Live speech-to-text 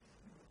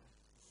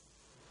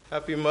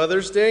Happy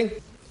Mother's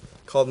Day.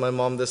 Called my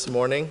mom this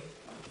morning.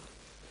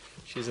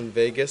 She's in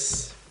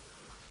Vegas.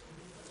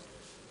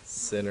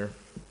 Sinner.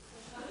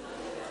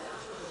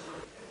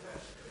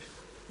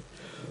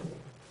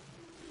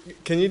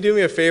 Can you do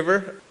me a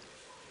favor?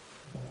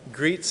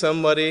 Greet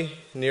somebody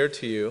near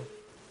to you.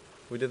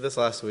 We did this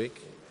last week.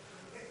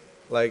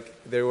 Like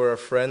they were a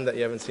friend that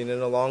you haven't seen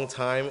in a long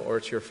time, or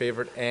it's your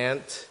favorite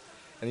aunt,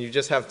 and you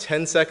just have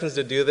 10 seconds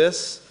to do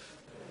this.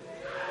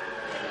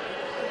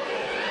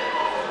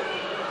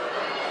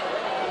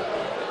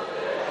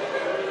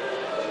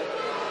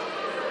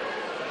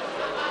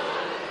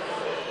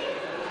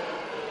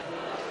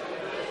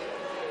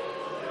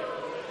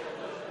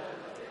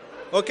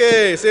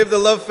 Okay, save the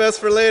love fest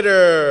for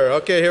later.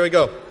 Okay, here we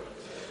go.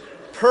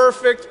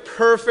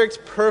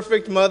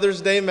 Perfect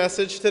Mother's Day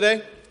message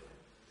today.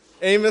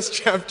 Amos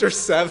chapter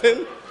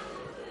 7.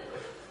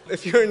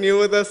 If you're new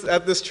with us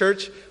at this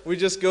church, we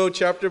just go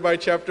chapter by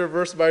chapter,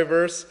 verse by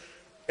verse,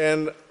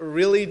 and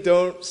really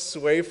don't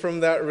sway from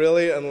that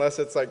really unless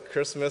it's like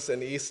Christmas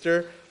and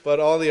Easter. But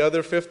all the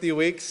other 50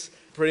 weeks,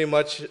 pretty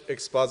much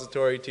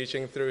expository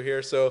teaching through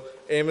here. So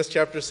Amos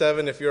chapter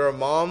 7, if you're a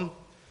mom,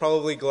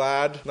 probably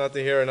glad not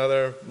to hear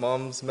another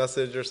mom's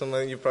message or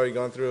something. You've probably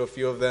gone through a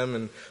few of them,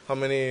 and how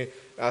many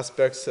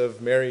aspects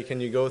of Mary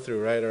can you go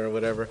through, right, or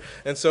whatever.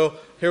 And so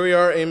here we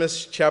are,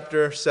 Amos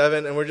chapter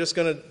 7, and we're just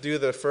going to do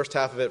the first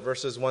half of it,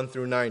 verses 1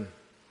 through 9.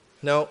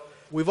 Now,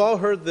 we've all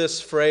heard this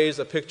phrase,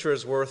 a picture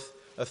is worth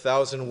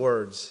 1,000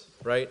 words,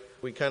 right?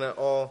 We kind of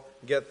all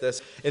get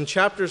this. In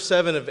chapter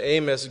 7 of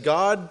Amos,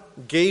 God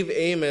gave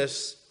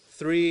Amos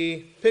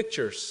 3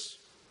 pictures.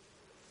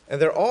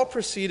 And they're all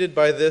preceded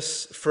by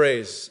this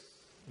phrase,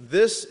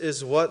 "This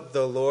is what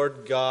the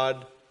Lord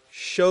God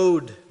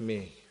showed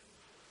me."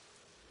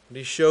 And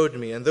He showed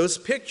me. And those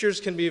pictures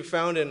can be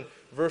found in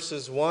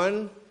verses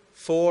 1,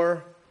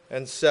 4,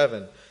 and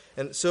 7.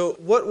 And so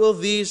what will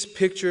these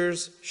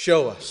pictures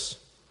show us?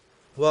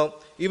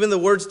 Well, even the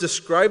words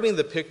describing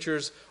the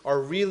pictures are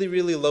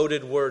really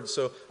loaded words.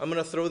 So I'm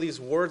going to throw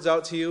these words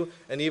out to you,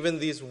 and even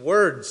these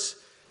words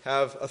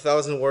have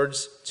 1,000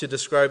 words to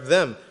describe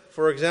them.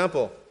 For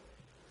example,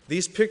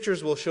 these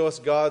pictures will show us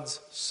God's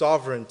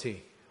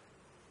sovereignty.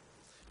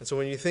 And so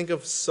when you think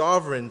of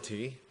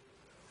sovereignty,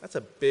 that's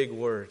a big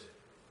word.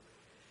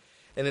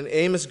 And in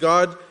Amos,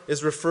 God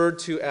is referred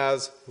to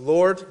as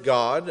Lord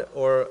God,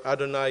 or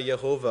Adonai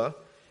Yehovah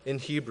in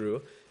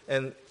Hebrew.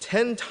 And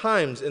 10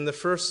 times in the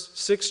first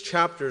 6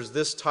 chapters,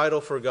 this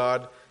title for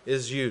God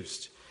is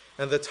used.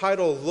 And the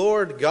title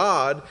Lord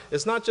God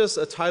is not just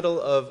a title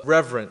of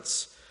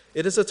reverence.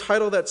 It is a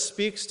title that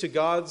speaks to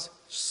God's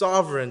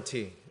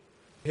sovereignty,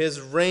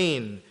 His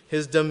reign,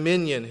 His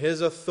dominion,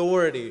 His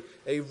authority.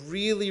 A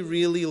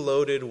really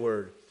loaded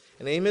word.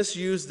 And Amos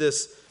used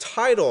this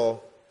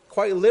title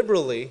quite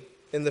liberally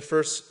in the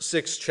first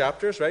 6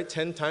 chapters, right?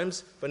 10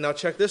 times. But now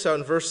check this out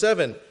in verse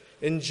 7.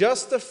 In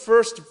just the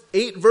first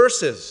 8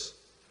 verses,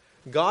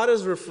 God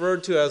is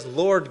referred to as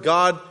Lord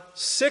God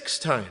 6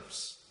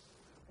 times.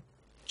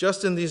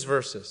 Just in these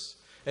verses.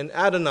 And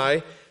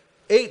Adonai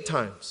 8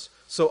 times.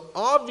 So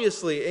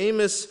obviously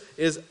Amos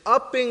is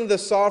upping the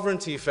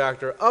sovereignty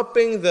factor,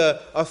 upping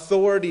the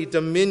authority,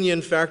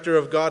 dominion factor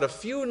of God a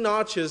few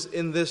notches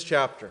in this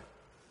chapter.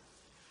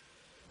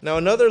 Now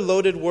another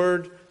loaded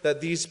word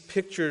that these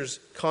pictures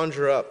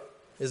conjure up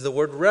is the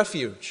word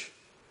refuge.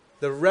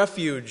 The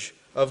refuge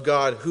of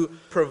God, who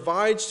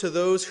provides to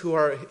those who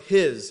are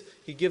His.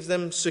 He gives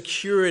them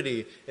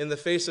security in the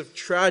face of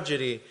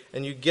tragedy,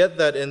 and you get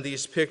that in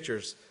these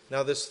pictures.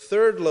 Now this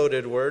third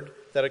loaded word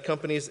that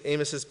accompanies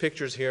Amos's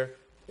pictures here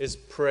is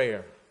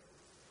prayer.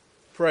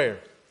 Prayer.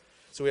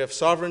 So we have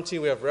sovereignty,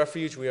 we have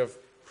refuge, we have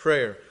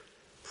prayer.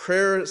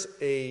 Prayer is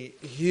a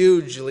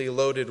hugely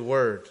loaded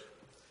word.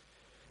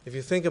 If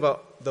you think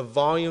about the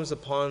volumes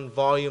upon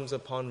volumes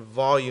upon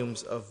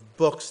volumes of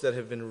books that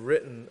have been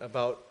written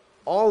about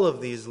all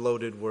of these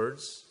loaded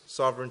words,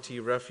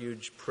 sovereignty,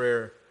 refuge,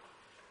 prayer.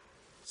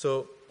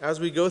 So as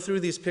we go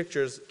through these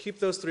pictures, keep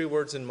those 3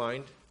 words in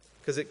mind,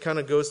 because it kind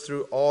of goes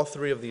through all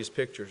 3 of these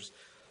pictures.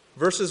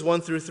 Verses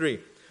 1 through 3.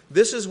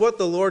 This is what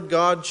the Lord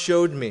God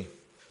showed me.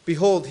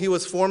 Behold, He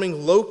was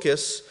forming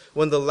locusts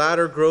when the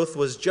latter growth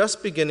was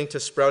just beginning to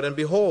sprout, and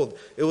behold,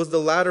 it was the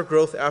latter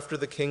growth after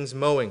the king's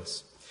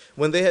mowings.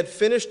 When they had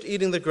finished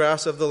eating the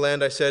grass of the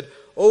land, I said,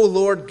 O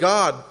Lord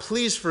God,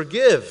 please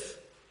forgive.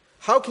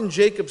 How can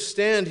Jacob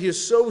stand? He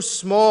is so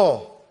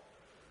small.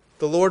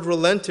 The Lord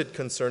relented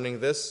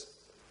concerning this.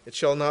 It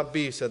shall not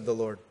be, said the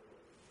Lord.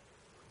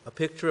 A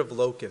picture of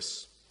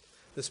locusts.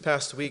 This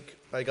past week,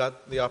 I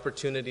got the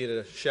opportunity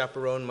to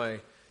chaperone my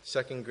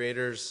 2nd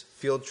graders'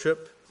 field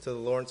trip to the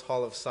Lawrence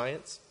Hall of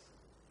Science.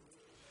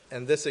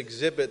 And this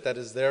exhibit that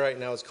is there right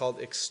now is called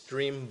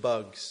Extreme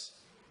Bugs.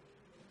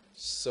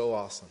 So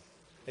awesome.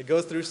 It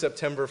goes through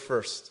September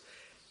 1st.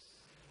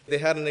 They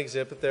had an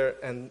exhibit there,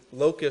 and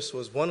locust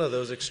was one of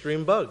those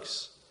extreme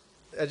bugs.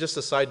 And just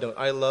a side note,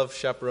 I love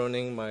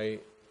chaperoning my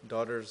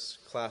daughter's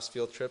class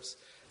field trips.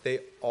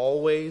 They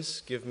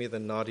always give me the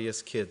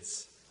naughtiest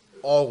kids.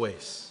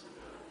 Always.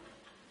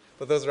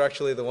 But those are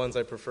actually the ones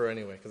I prefer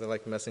anyway, because I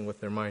like messing with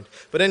their mind.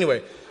 But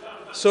anyway,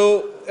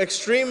 so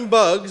extreme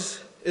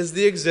bugs is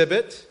the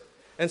exhibit.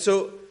 And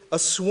so a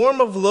swarm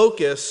of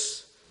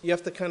locusts, you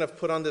have to kind of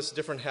put on this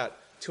different hat,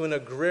 to an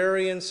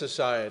agrarian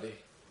society.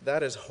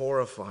 That is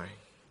horrifying.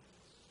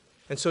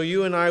 And so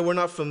you and I, we're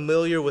not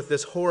familiar with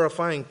this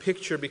horrifying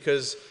picture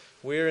because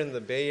we're in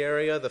the Bay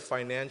Area, the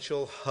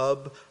financial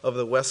hub of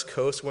the West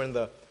Coast. We're in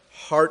the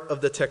heart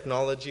of the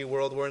technology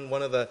world. We're in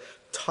one of the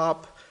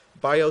top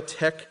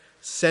biotech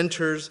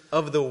centers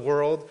of the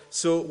world.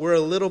 So we're a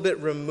little bit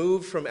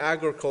removed from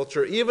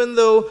agriculture, even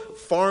though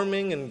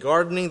farming and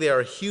gardening, they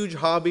are huge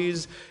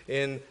hobbies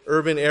in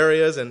urban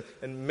areas, and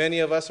many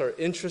of us are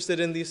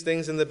interested in these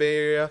things in the Bay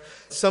Area.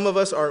 Some of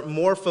us are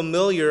more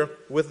familiar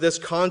with this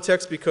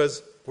context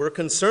because we're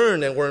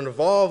concerned and we're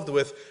involved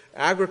with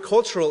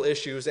agricultural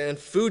issues and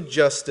food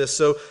justice.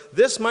 So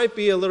this might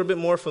be a little bit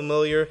more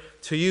familiar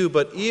to you,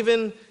 but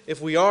even if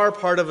we are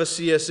part of a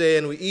CSA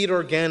and we eat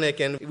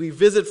organic and we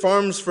visit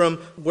farms from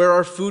where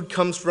our food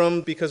comes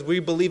from because we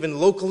believe in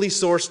locally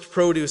sourced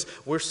produce,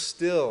 we're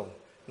still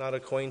not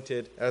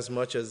acquainted as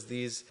much as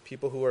these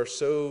people who are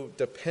so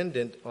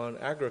dependent on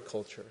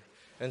agriculture.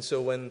 And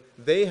so when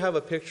they have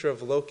a picture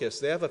of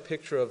locusts, they have a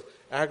picture of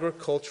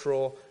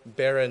agricultural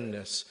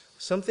barrenness,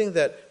 something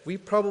that we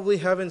probably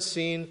haven't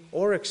seen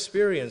or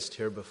experienced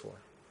here before.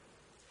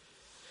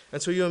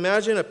 And so you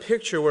imagine a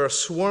picture where a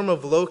swarm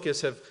of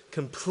locusts have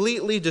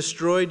completely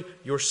destroyed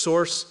your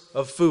source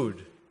of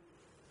food.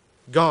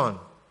 Gone.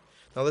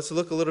 Now let's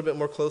look a little bit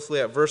more closely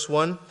at verse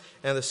 1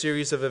 and the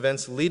series of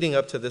events leading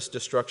up to this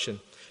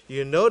destruction.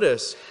 You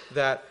notice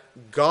that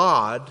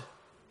God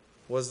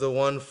was the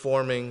one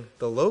forming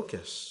the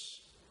locusts.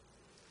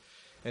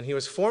 And he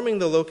was forming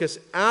the locusts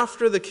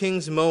after the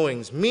king's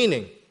mowings,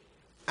 meaning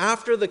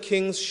after the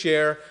king's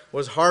share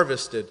was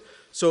harvested.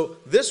 So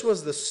this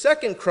was the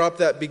second crop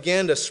that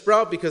began to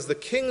sprout because the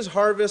king's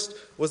harvest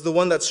was the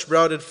one that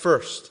sprouted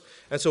first.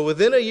 And so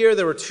within a year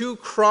there were two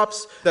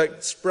crops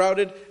that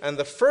sprouted, and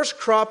the first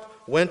crop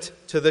went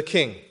to the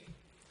king.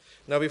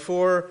 Now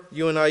before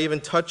you and I even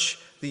touch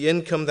the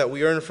income that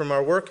we earn from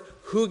our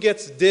work, who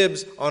gets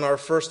dibs on our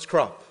first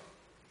crop?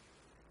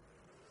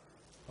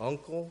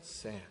 Uncle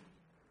Sam.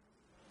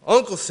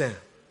 Uncle Sam.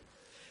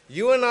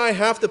 You and I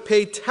have to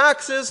pay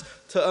taxes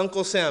to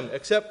Uncle Sam,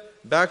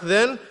 except back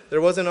then there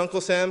wasn't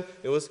Uncle Sam,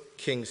 it was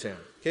King Sam.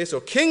 Okay,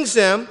 so King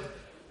Sam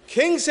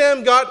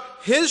got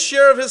his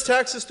share of his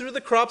taxes through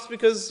the crops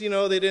because, they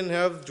didn't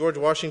have George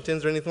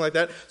Washington's or anything like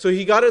that. So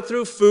he got it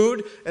through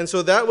food, and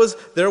so that was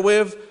their way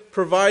of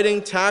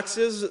providing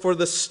taxes for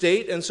the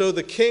state. And so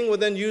the king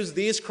would then use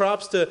these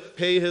crops to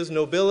pay his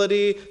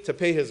nobility, to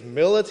pay his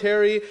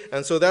military,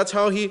 and so that's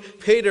how he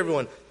paid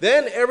everyone.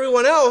 Then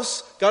everyone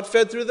else got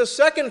fed through the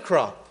second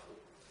crop.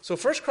 So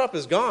first crop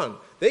is gone.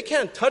 They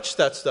can't touch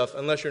that stuff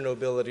unless you're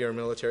nobility or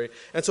military.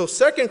 And so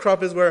second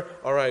crop is where,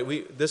 all right,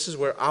 this is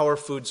where our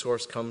food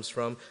source comes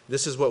from.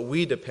 This is what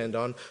we depend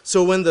on.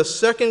 So when the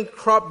second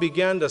crop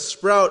began to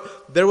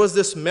sprout, there was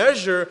this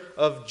measure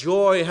of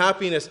joy,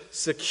 happiness,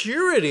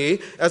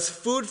 security as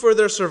food for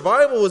their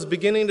survival was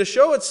beginning to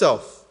show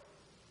itself.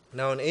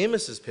 Now in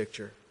Amos's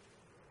picture,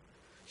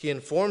 he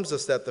informs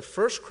us that the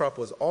first crop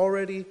was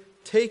already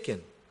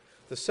taken.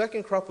 The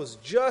second crop was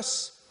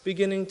just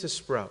beginning to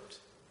sprout.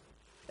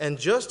 And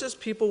just as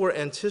people were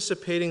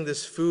anticipating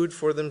this food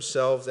for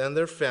themselves and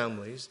their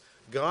families,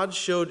 God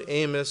showed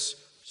Amos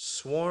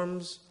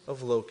swarms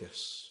of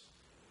locusts.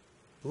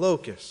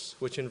 Locusts,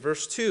 which in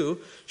verse 2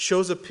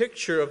 shows a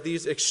picture of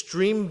these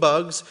extreme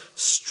bugs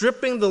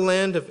stripping the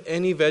land of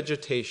any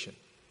vegetation.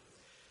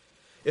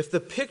 If the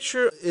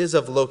picture is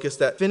of locusts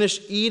that finish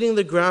eating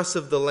the grass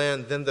of the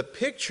land, then the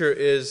picture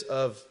is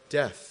of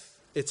death.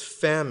 It's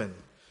famine.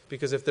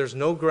 Because if there's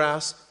no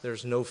grass,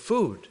 there's no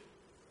food.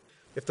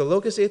 If the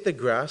locusts ate the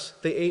grass,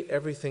 they ate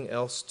everything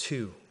else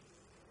too.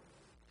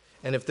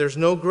 And if there's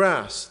no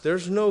grass,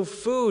 there's no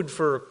food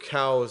for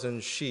cows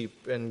and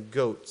sheep and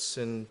goats.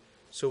 And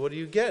so what do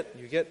you get?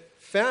 You get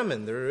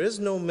famine. There is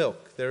no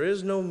milk. There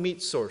is no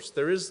meat source.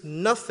 There is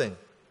nothing.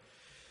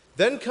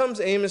 Then comes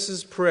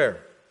Amos's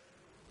prayer.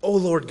 "O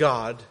Lord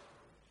God,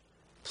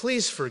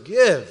 please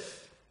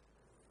forgive.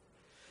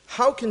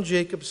 How can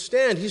Jacob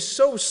stand? He's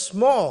so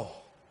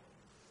small."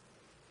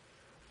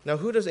 Now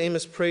who does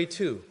Amos pray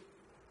to?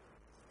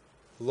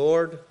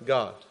 Lord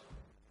God,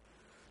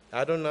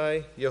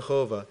 Adonai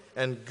Yehovah.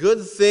 And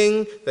good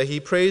thing that he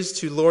prays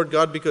to Lord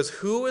God, because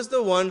who is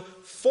the one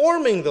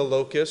forming the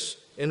locusts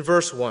in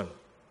verse 1?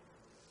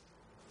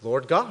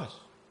 Lord God.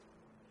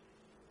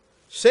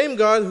 Same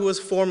God who is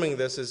forming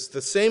this is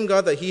the same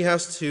God that he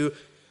has to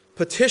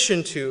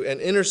petition to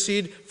and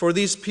intercede for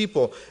these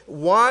people.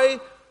 Why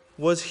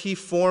was he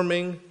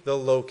forming the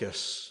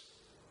locusts?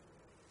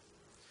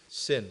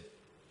 Sin.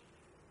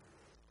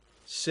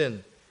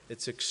 Sin.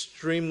 It's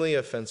extremely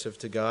offensive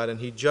to God, and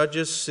he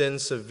judges sin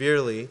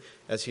severely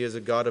as he is a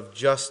God of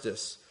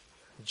justice.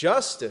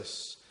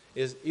 Justice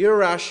is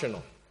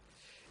irrational.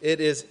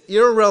 It is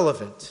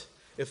irrelevant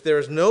if there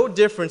is no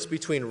difference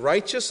between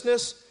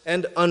righteousness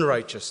and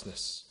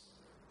unrighteousness.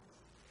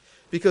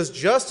 Because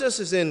justice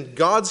is in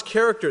God's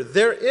character.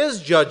 There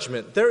is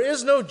judgment. There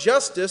is no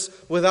justice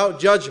without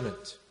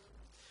judgment.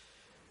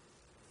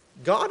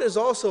 God is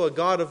also a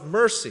God of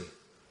mercy.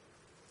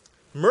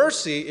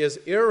 Mercy is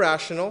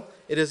irrational.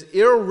 It is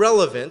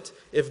irrelevant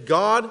if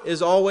God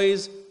is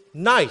always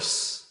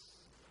nice.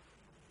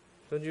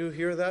 Don't you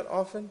hear that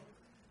often?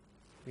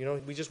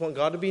 We just want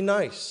God to be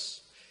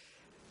nice.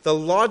 The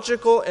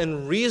logical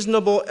and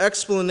reasonable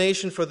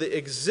explanation for the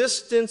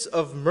existence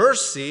of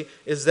mercy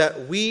is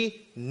that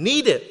we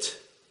need it.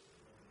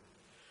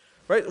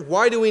 Right?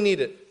 Why do we need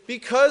it?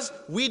 Because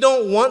we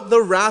don't want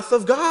the wrath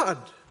of God.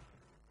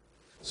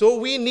 So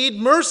we need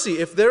mercy.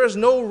 If there is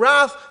no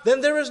wrath,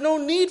 then there is no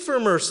need for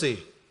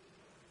mercy.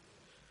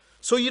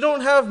 So you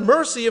don't have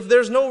mercy if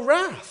there's no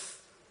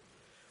wrath.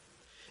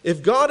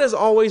 If God is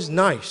always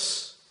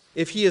nice,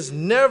 if he is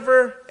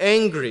never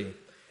angry,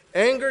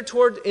 anger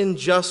toward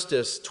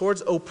injustice,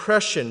 towards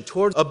oppression,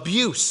 towards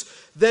abuse,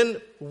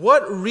 then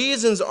what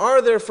reasons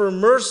are there for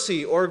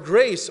mercy or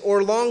grace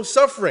or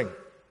long-suffering?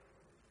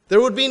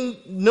 There would be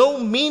no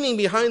meaning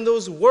behind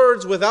those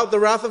words without the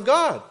wrath of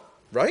God,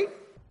 right?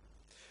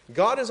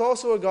 God is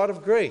also a God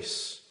of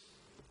grace.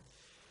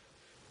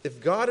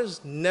 If God is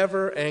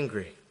never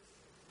angry,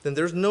 then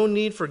there's no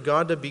need for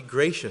God to be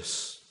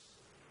gracious.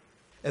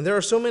 And there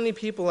are so many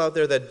people out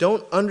there that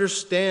don't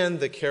understand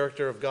the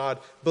character of God,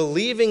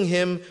 believing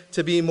him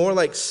to be more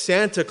like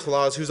Santa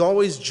Claus, who's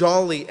always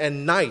jolly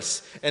and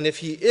nice. And if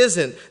he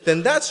isn't,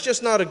 then that's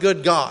just not a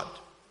good God.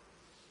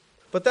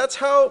 But that's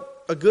how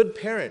a good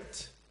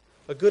parent,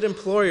 a good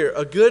employer,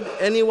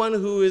 anyone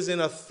who is in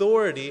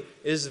authority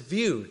is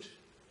viewed.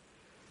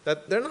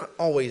 That they're not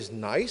always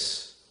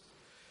nice.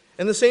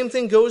 And the same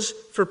thing goes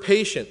for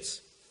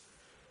patience.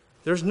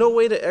 There's no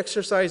way to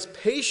exercise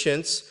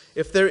patience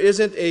if there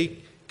isn't a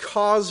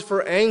cause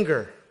for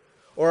anger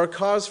or a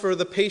cause for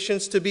the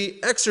patience to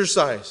be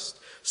exercised.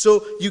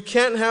 So you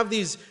can't have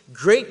these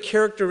great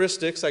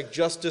characteristics like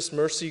justice,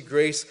 mercy,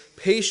 grace,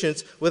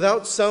 patience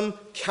without some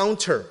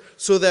counter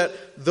so that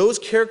those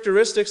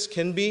characteristics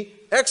can be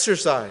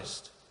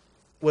exercised.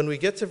 When we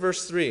get to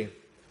verse 3,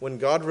 when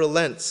God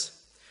relents,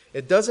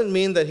 it doesn't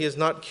mean that he is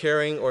not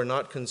caring or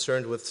not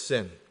concerned with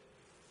sin.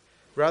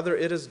 Rather,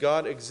 it is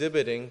God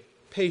exhibiting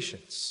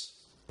patience.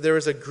 There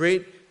is a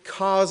great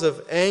cause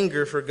of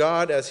anger for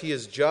God as he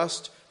is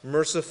just,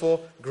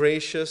 merciful,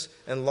 gracious,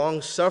 and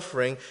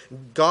long-suffering.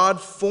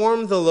 God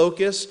formed the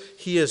locust.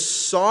 He is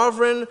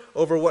sovereign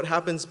over what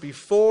happens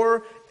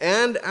before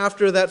and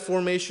after that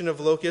formation of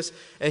locusts,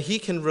 and he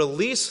can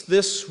release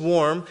this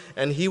swarm,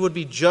 and he would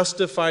be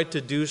justified to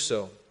do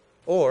so.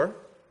 Or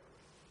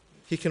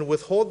he can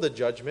withhold the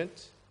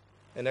judgment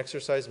and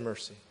exercise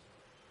mercy,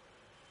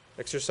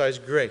 exercise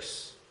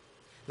grace.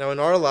 Now, in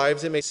our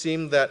lives, it may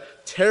seem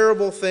that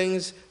terrible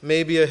things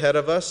may be ahead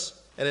of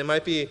us, and it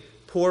might be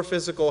poor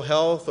physical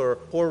health or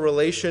poor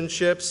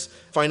relationships,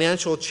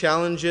 financial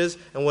challenges,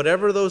 and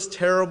whatever those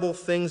terrible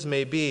things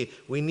may be,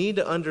 we need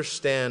to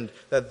understand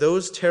that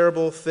those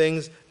terrible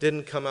things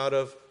didn't come out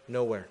of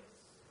nowhere.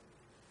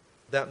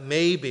 That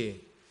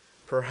maybe,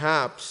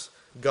 perhaps,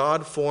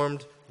 God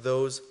formed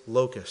those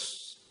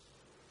locusts.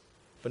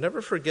 But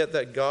never forget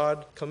that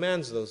God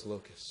commands those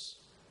locusts.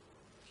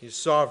 He's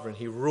sovereign.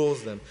 He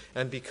rules them.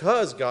 And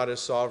because God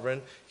is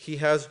sovereign, he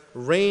has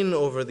reign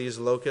over these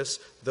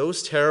locusts,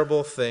 those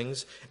terrible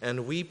things,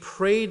 and we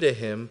pray to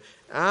him,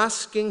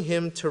 asking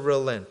him to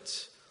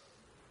relent.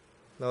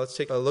 Now let's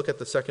take a look at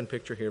the second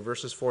picture here,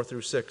 verses 4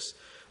 through 6.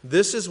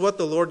 This is what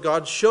the Lord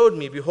God showed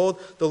me. Behold,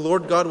 the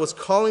Lord God was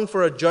calling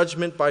for a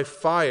judgment by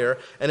fire,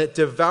 and it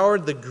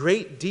devoured the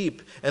great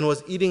deep and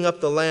was eating up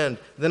the land.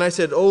 Then I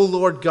said, O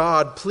Lord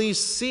God, please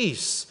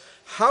cease.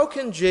 How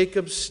can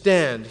Jacob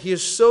stand? He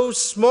is so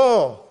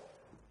small.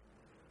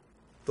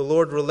 The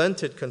Lord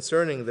relented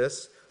concerning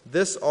this.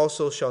 This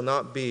also shall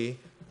not be,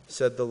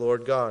 said the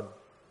Lord God.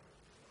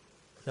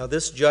 Now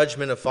this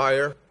judgment of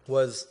fire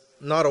was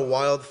not a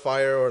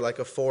wildfire or like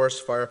a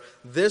forest fire.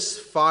 This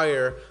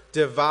fire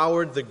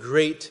devoured the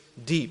great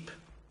deep.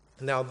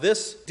 Now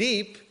this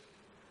deep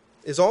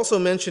is also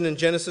mentioned in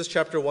Genesis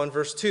chapter 1,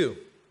 verse 2.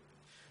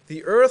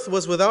 The earth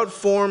was without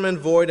form and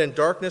void, and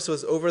darkness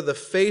was over the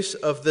face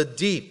of the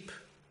deep.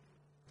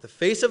 The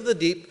face of the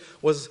deep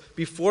was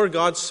before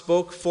God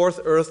spoke forth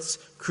earth's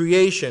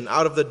creation.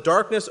 Out of the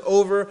darkness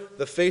over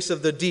the face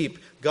of the deep,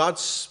 God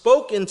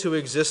spoke into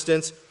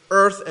existence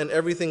earth and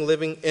everything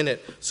living in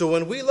it. So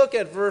when we look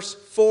at verse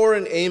 4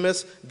 in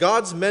Amos,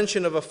 God's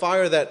mention of a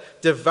fire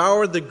that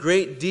devoured the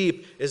great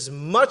deep is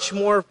much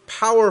more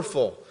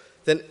powerful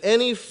than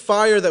any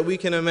fire that we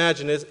can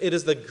imagine. It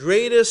is the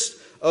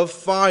greatest of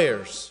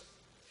fires.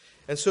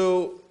 And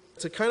so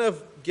to kind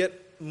of get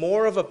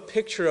more of a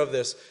picture of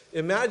this,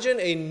 imagine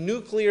a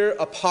nuclear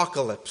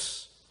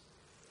apocalypse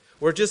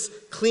where it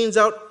just cleans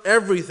out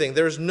everything.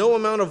 There's no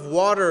amount of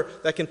water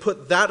that can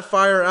put that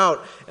fire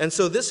out. And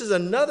so this is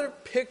another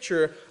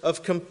picture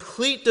of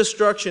complete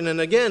destruction.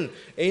 And again,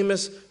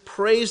 Amos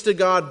prays to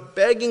God,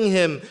 begging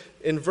him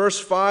in verse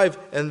 5,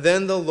 and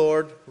then the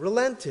Lord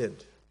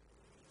relented.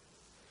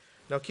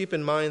 Now keep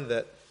in mind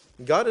that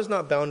God is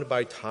not bound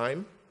by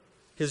time.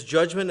 His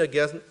judgment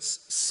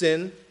against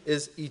sin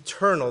is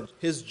eternal.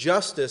 His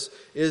justice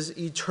is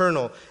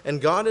eternal. And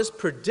God is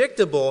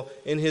predictable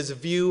in his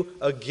view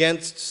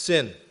against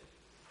sin.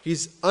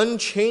 He's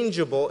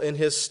unchangeable in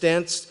his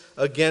stance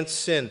against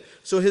sin.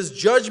 So his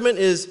judgment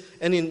is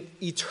an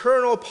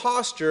eternal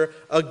posture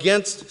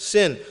against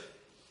sin.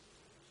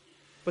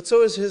 But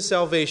so is his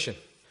salvation,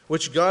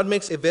 which God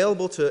makes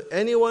available to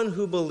anyone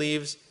who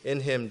believes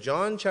in him.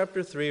 John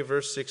chapter 3,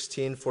 verse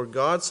 16, "For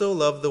God so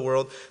loved the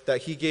world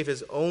that he gave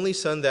his only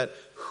Son, that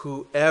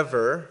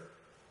whoever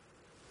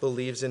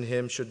believes in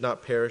him should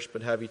not perish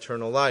but have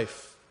eternal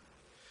life."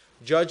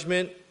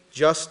 Judgment,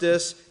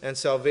 justice, and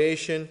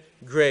salvation,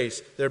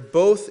 grace. They're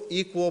both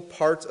equal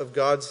parts of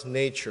God's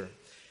nature.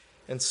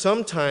 And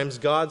sometimes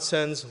God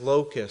sends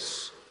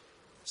locusts,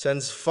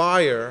 sends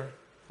fire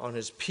on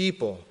his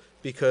people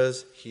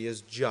because he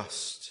is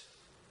just,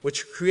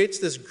 which creates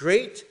this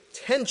great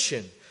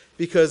tension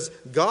because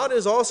God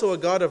is also a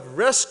God of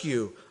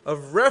rescue,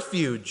 of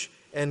refuge,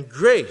 and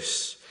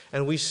grace.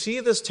 And we see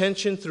this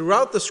tension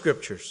throughout the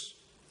Scriptures.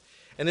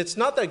 And it's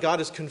not that God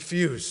is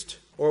confused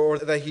or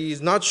that he's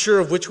not sure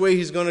of which way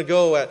he's going to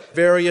go at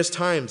various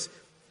times.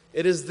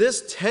 It is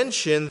this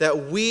tension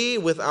that we,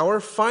 with our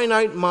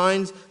finite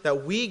minds,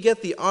 that we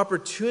get the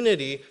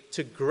opportunity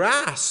to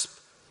grasp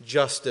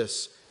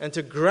justice and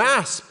to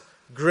grasp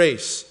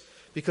grace.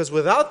 Because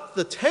without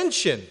the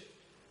tension,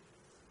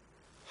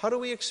 how do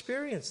we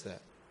experience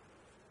that?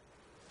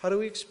 How do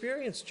we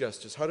experience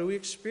justice? How do we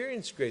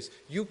experience grace?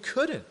 You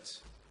couldn't.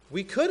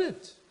 We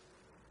couldn't.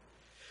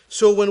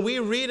 So when we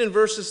read in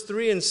verses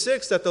 3 and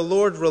 6 that the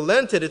Lord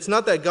relented, it's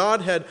not that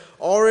God had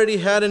already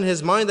had in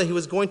his mind that he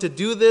was going to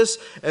do this,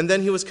 and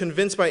then he was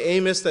convinced by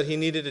Amos that he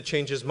needed to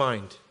change his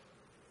mind.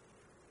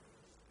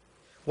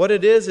 What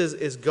it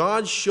is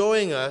God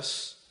showing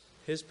us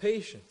his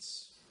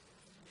patience,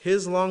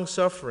 his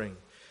long-suffering,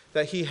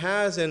 that he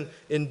has an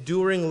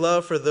enduring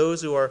love for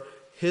those who are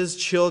his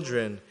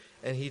children,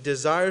 and he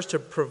desires to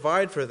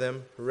provide for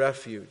them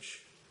refuge.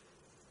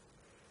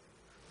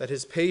 That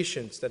his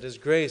patience, that his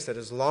grace, that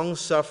his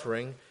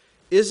long-suffering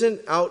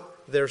isn't out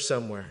there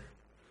somewhere.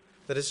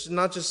 That it's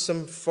not just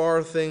some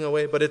far thing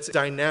away, but it's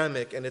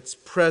dynamic and it's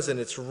present.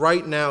 It's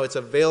right now. It's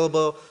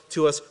available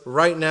to us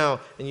right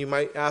now. And you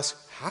might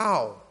ask,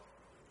 how?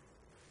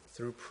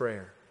 Through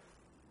prayer.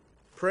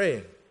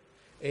 Praying.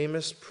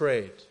 Amos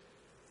prayed.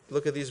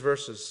 Look at these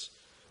verses,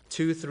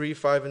 2, 3,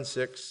 5, and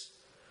 6.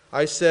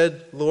 "I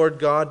said, Lord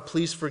God,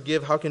 please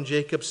forgive. How can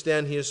Jacob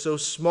stand? He is so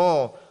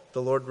small.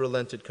 The Lord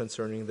relented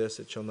concerning this.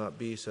 It shall not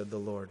be, said the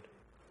Lord."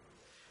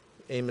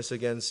 Amos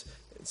again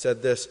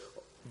said this,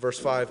 verse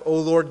 5, "O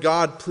Lord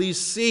God, please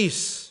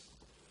cease.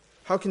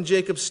 How can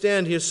Jacob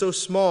stand? He is so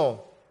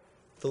small.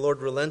 The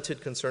Lord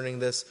relented concerning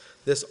this.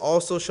 This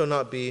also shall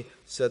not be,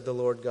 said the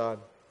Lord God."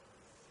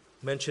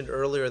 Mentioned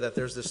earlier that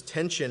there's this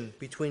tension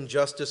between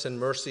justice and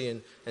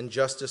mercy and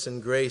justice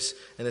and grace,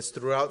 and it's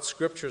throughout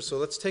Scripture. So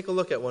let's take a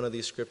look at one of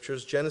these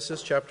Scriptures,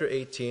 Genesis chapter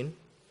 18.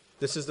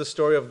 This is the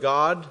story of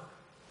God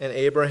and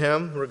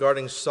Abraham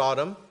regarding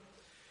Sodom.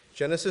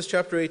 Genesis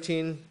chapter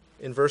 18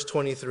 in verse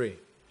 23.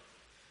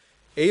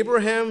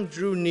 "Abraham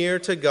drew near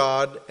to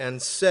God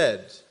and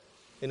said,"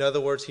 in other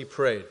words, he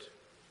prayed.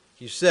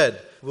 He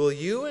said, "Will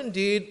you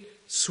indeed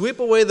sweep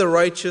away the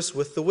righteous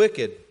with the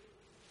wicked?"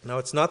 Now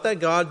it's not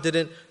that God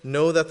didn't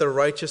know that the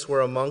righteous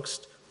were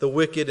amongst the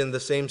wicked in the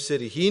same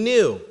city. He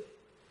knew.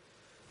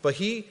 But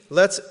he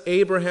lets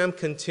Abraham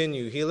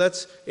continue. He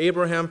lets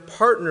Abraham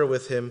partner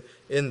with him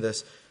in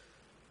this.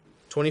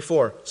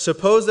 24,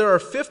 "Suppose there are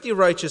 50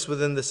 righteous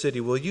within the city.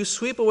 Will you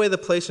sweep away the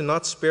place and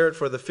not spare it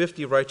for the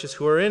 50 righteous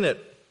who are in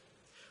it?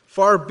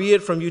 Far be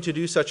it from you to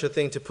do such a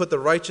thing, to put the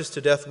righteous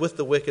to death with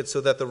the wicked,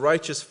 so that the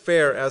righteous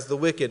fare as the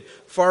wicked.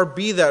 Far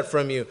be that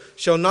from you.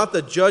 Shall not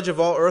the judge of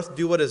all earth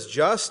do what is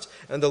just?"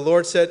 And the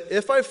Lord said,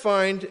 "If I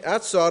find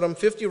at Sodom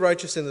 50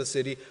 righteous in the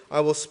city, I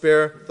will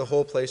spare the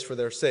whole place for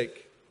their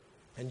sake."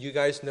 And you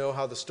guys know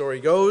how the story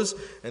goes.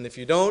 And if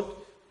you don't,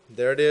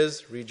 there it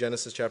is. Read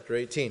Genesis chapter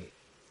 18.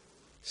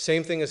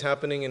 Same thing is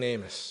happening in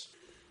Amos.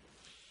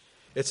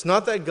 It's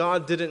not that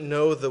God didn't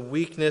know the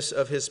weakness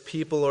of his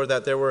people or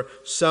that there were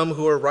some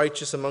who are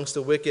righteous amongst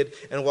the wicked.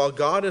 And while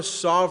God is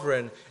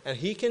sovereign and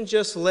he can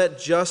just let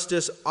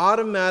justice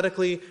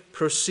automatically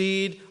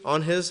proceed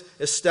on his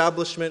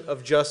establishment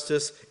of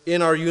justice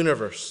in our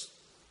universe,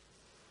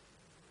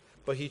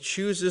 but he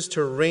chooses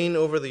to reign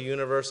over the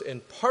universe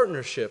in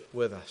partnership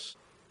with us,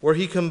 where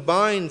he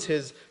combines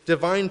his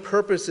divine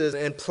purposes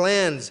and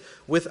plans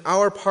with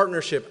our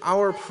partnership,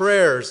 our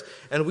prayers.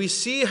 And we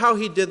see how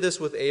he did this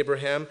with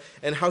Abraham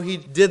and how he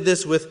did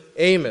this with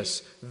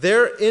Amos.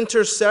 Their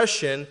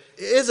intercession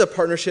is a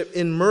partnership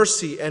in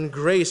mercy and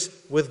grace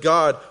with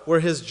God, where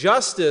his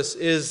justice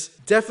is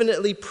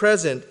definitely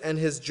present and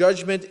his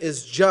judgment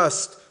is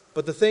just.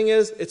 But the thing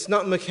is, it's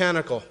not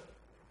mechanical.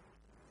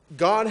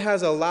 God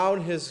has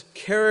allowed his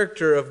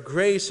character of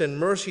grace and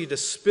mercy to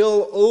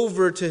spill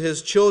over to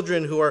his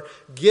children who are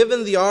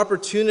given the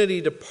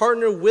opportunity to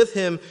partner with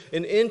him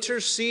in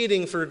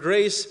interceding for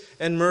grace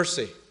and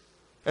mercy.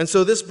 And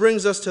so this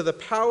brings us to the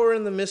power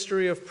and the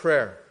mystery of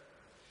prayer.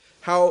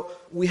 how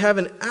we have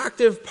an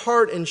active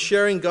part in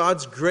sharing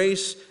God's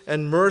grace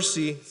and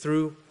mercy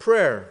through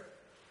prayer.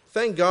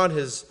 Thank God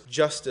his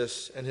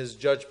justice and his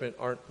judgment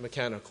aren't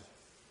mechanical.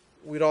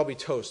 We'd all be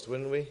toast,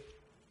 wouldn't we?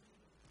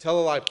 Tell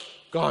a lie,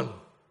 gone.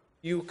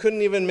 You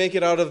couldn't even make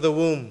it out of the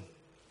womb.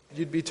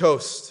 You'd be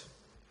toast.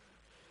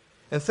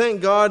 And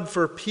thank God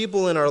for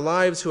people in our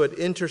lives who had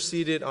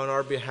interceded on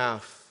our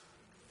behalf.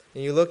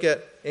 And you look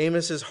at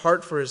Amos's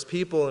heart for his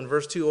people in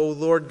verse 2, "O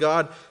Lord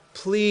God,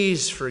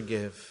 please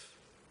forgive."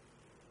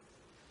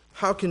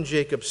 How can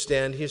Jacob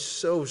stand? He's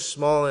so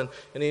small, and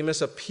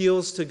Amos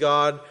appeals to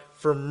God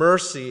for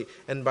mercy,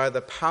 and by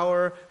the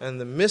power and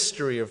the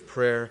mystery of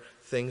prayer,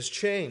 things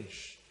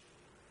change.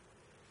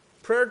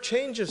 Prayer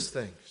changes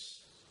things.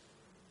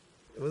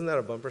 Wasn't that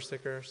a bumper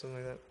sticker or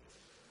something like that?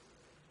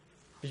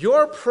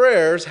 Your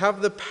prayers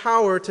have the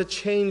power to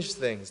change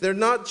things. They're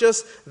not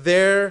just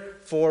there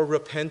for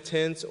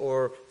repentance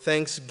or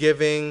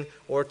thanksgiving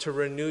or to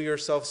renew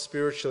yourself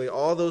spiritually.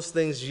 All those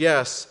things,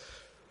 yes.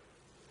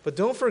 But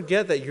don't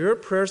forget that your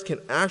prayers can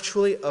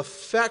actually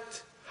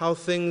affect how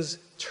things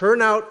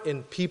turn out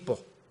in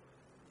people,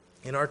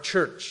 in our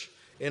church,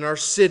 in our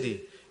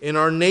city, in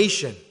our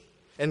nation.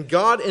 And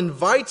God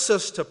invites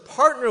us to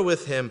partner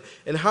with him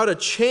in how to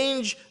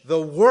change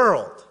the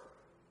world.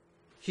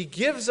 He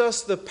gives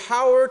us the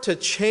power to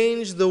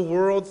change the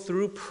world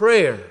through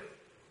prayer.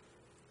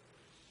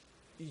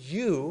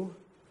 You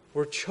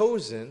were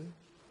chosen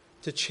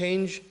to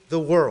change the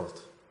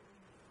world.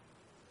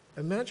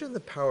 Imagine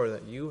the power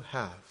that you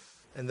have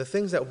and the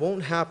things that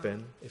won't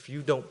happen if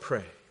you don't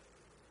pray.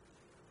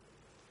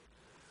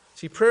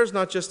 See, prayer is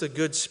not just a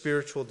good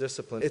spiritual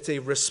discipline. It's a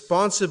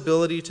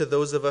responsibility to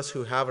those of us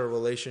who have a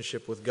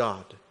relationship with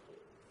God.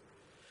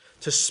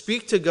 To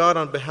speak to God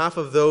on behalf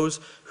of those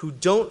who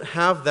don't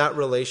have that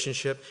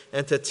relationship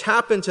and to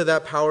tap into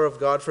that power of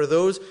God for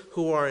those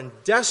who are in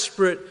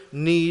desperate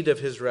need of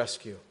his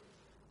rescue.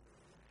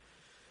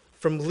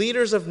 From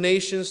leaders of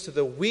nations to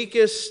the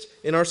weakest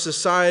in our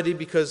society,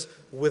 because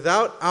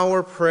without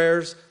our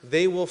prayers,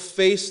 they will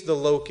face the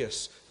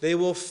locusts. They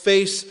will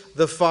face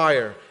the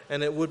fire,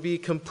 and it would be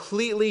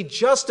completely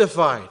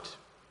justified.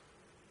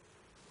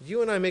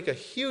 You and I make a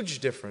huge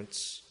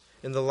difference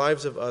in the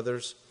lives of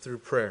others through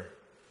prayer.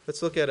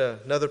 Let's look at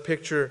another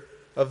picture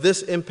of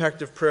this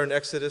impact of prayer in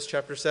Exodus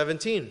chapter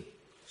 17,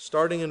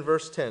 starting in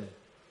verse 10.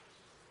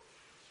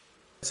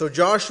 So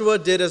Joshua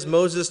did as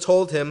Moses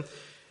told him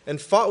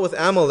and fought with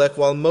Amalek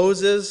while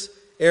Moses,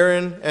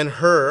 Aaron, and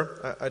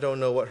Hur, I don't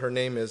know what her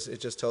name is, it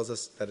just tells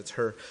us that it's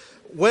her,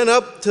 went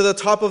up to the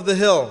top of the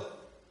hill.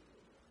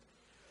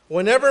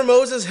 Whenever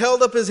Moses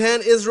held up his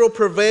hand, Israel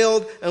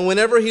prevailed, and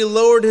whenever he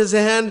lowered his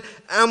hand,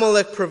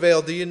 Amalek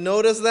prevailed. Do you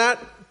notice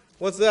that?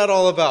 What's that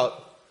all about?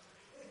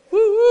 Woo,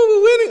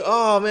 we're winning.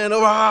 Oh, man,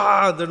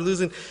 they're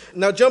losing.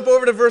 Now jump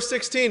over to verse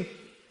 16.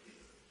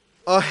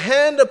 A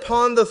hand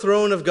upon the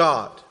throne of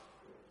God.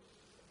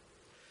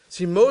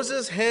 See,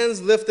 Moses'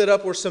 hands lifted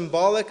up were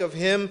symbolic of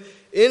him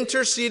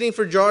interceding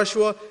for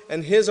Joshua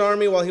and his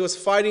army while he was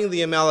fighting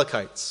the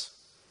Amalekites.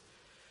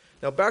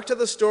 Now back to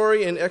the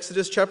story in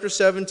Exodus chapter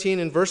 17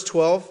 and verse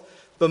 12.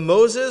 But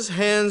Moses'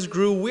 hands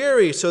grew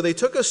weary, so they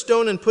took a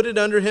stone and put it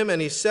under him, and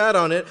he sat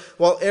on it,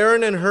 while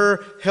Aaron and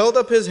Hur held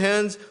up his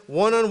hands,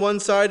 one on one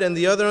side and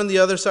the other on the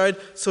other side,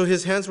 so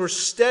his hands were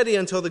steady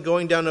until the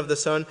going down of the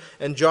sun,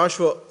 and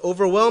Joshua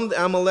overwhelmed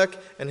Amalek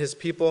and his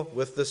people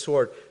with the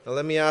sword. Now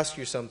let me ask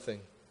you something.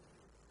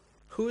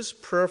 Whose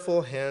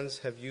prayerful hands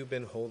have you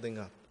been holding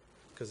up?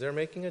 Because they're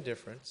making a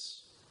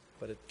difference,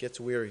 but it gets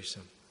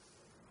wearisome.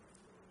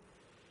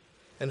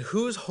 And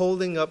who's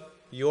holding up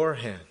your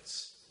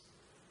hands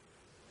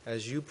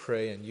as you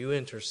pray and you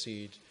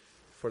intercede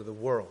for the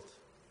world,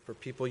 for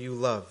people you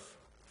love,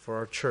 for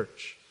our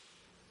church?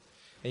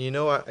 And you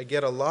know, I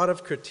get a lot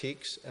of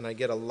critiques and I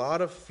get a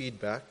lot of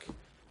feedback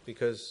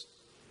because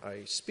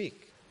I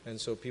speak.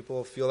 And so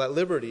people feel at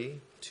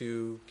liberty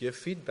to give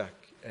feedback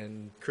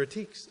and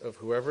critiques of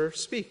whoever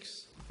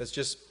speaks. That's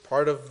just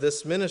part of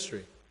this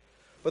ministry.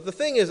 But the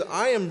thing is,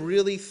 I am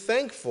really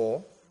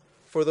thankful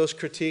for those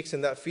critiques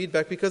and that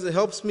feedback because it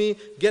helps me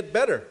get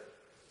better.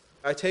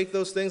 I take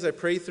those things, I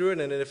pray through it,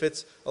 and if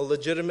it's a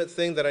legitimate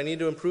thing that I need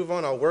to improve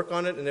on, I'll work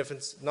on it, and if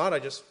it's not, I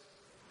just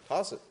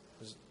toss it.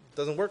 It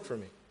doesn't work for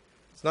me.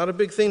 It's not a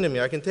big thing to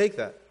me. I can take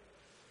that.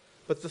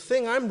 But the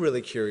thing I'm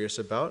really curious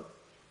about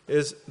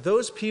is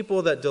those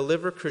people that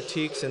deliver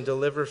critiques and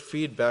deliver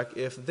feedback,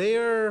 if they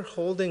are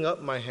holding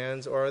up my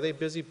hands or are they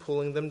busy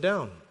pulling them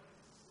down?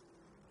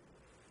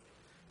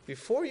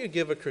 Before you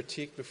give a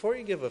critique, before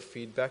you give a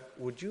feedback,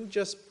 would you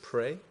just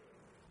pray?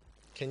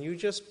 Can you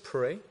just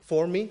pray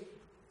for me?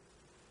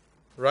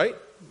 Right?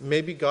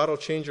 Maybe God will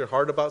change your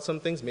heart about some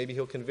things. Maybe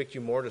he'll convict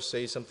you more to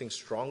say something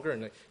stronger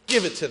and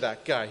give it to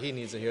that guy. He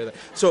needs to hear that.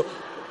 So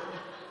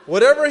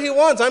whatever he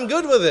wants, I'm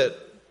good with it.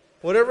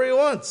 Whatever he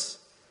wants.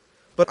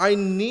 But I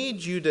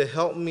need you to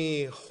help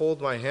me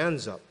hold my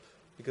hands up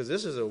because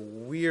this is a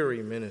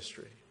weary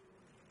ministry.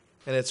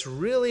 And it's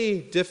really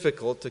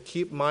difficult to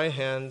keep my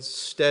hands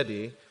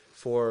steady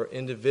for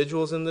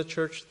individuals in the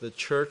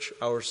church,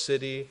 our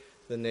city,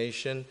 the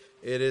nation.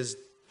 It is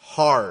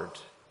hard.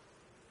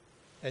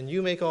 And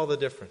you make all the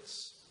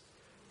difference.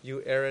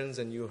 You Aaron's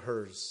and you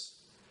hers.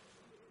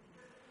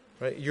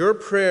 Right? Your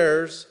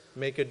prayers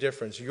make a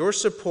difference. Your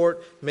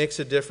support makes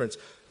a difference.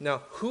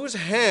 Now, whose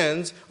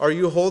hands are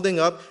you holding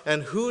up,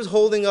 and who's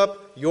holding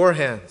up your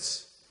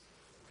hands?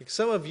 Like,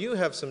 some of you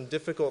have some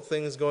difficult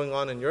things going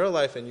on in your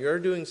life, and you're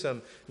doing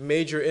some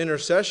major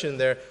intercession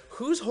there.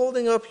 Who's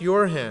holding up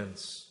your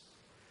hands?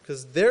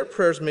 Because their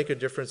prayers make a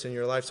difference in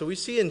your life. So we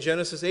see in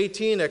Genesis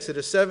 18,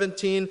 Exodus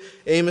 17,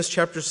 Amos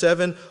chapter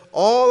 7,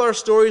 all are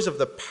stories of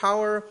the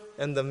power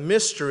and the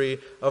mystery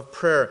of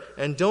prayer.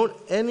 And don't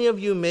any of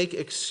you make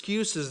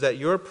excuses that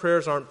your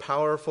prayers aren't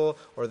powerful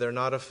or they're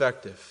not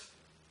effective.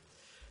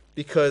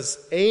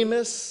 Because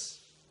Amos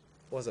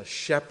was a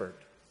shepherd.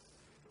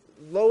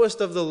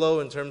 Lowest of the low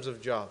in terms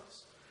of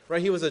jobs.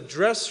 Right? He was a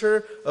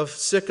dresser of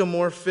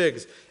sycamore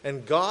figs.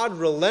 And God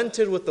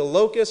relented with the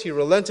locust. He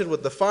relented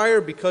with the fire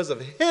because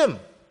of him.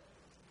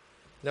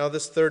 Now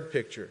this third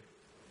picture.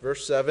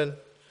 Verse 7,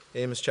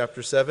 Amos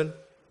chapter 7.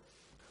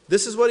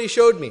 This is what he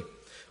showed me.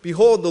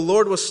 Behold, the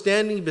Lord was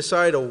standing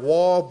beside a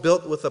wall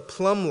built with a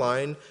plumb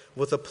line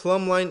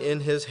in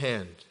his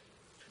hand.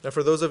 Now,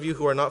 for those of you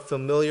who are not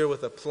familiar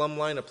with a plumb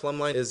line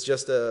is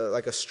just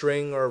like a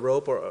string or a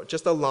rope or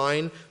just a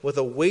line with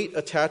a weight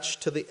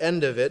attached to the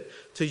end of it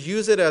to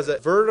use it as a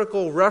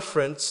vertical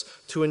reference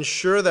to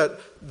ensure that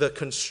the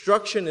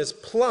construction is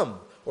plumb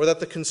or that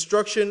the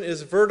construction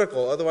is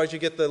vertical. Otherwise, you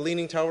get the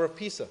Leaning Tower of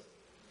Pisa.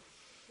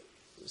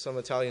 Some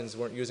Italians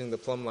weren't using the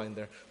plumb line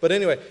there. But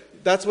anyway,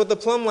 that's what the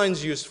plumb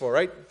line's used for,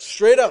 right?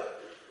 Straight up,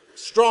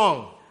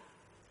 strong.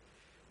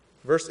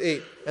 Verse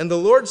 8, and the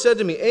Lord said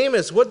to me,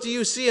 Amos, what do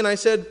you see? And I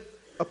said,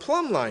 a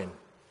plumb line.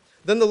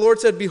 Then the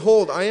Lord said,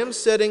 behold, I am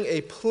setting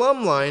a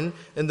plumb line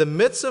in the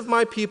midst of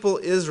my people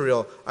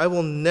Israel. I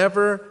will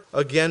never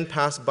again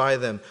pass by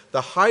them.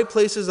 The high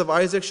places of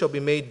Isaac shall be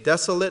made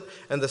desolate,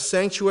 and the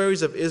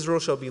sanctuaries of Israel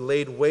shall be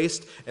laid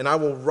waste, and I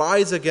will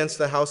rise against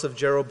the house of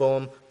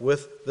Jeroboam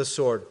with the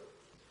sword.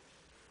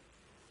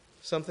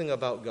 Something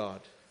about God.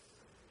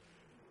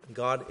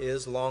 God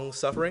is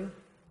long-suffering,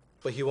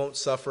 but he won't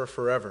suffer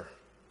forever.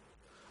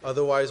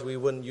 Otherwise, we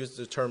wouldn't use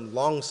the term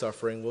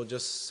long-suffering. We'll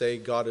just say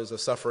God is a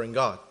suffering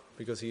God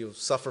because he will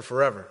suffer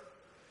forever.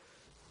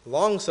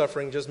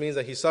 Long-suffering just means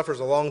that he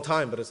suffers a long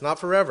time, but it's not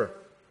forever.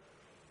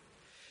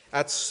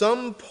 At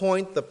some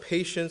point, the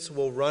patience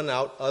will run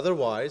out.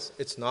 Otherwise,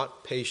 it's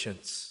not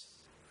patience.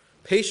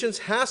 Patience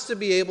has to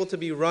be able to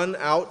be run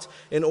out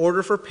in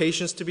order for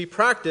patience to be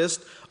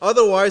practiced.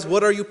 Otherwise,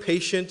 what are you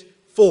patient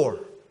for?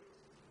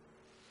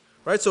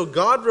 Right? So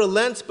God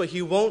relents, but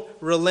he won't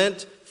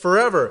relent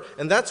forever.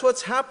 And that's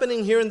what's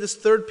happening here in this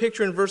third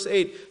picture in verse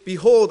 8.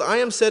 Behold, I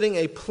am setting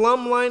a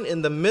plumb line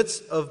in the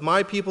midst of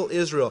my people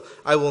Israel.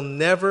 I will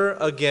never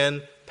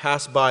again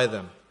pass by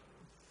them.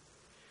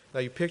 Now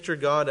you picture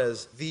God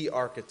as the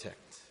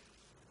architect,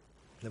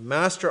 the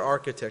master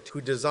architect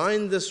who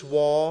designed this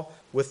wall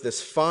with this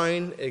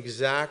fine,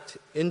 exact,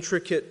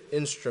 intricate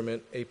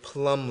instrument, a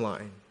plumb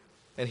line.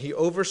 And he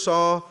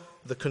oversaw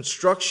the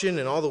construction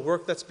and all the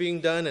work that's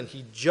being done, and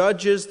he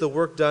judges the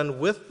work done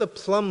with the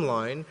plumb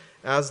line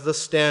as the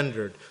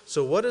standard.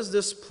 So what is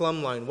this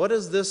plumb line? What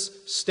is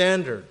this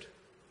standard?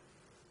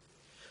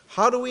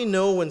 How do we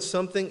know when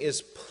something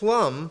is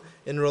plumb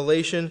in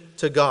relation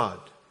to God?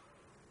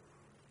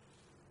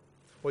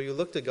 Well, you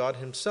look to God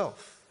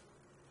himself.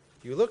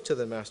 You look to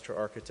the master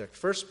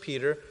architect. 1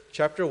 Peter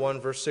chapter 1,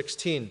 verse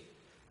 16.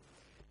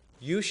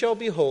 You shall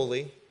be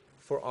holy,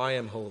 for I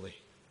am holy.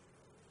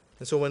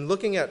 And so when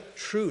looking at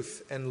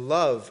truth and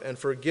love and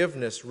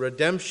forgiveness,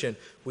 redemption,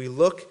 we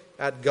look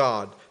at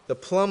God. The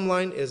plumb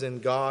line is in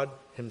God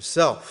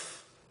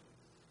himself.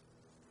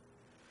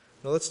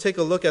 Now let's take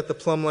a look at the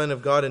plumb line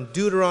of God in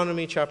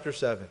Deuteronomy chapter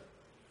 7.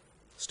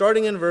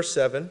 Starting in verse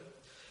 7,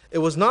 it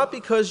was not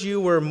because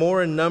you were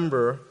more in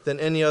number than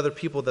any other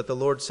people that the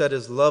Lord set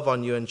his love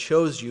on you and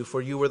chose you,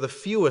 for you were the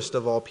fewest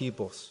of all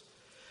peoples.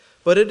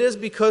 But it is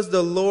because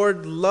the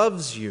Lord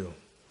loves you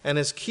and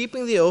is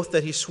keeping the oath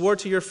that he swore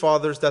to your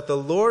fathers, that the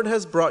Lord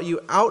has brought you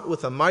out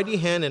with a mighty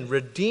hand and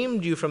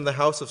redeemed you from the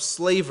house of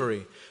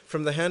slavery,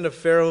 from the hand of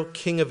Pharaoh,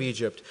 king of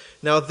Egypt.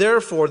 Now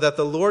therefore that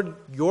the Lord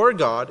your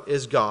God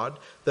is God,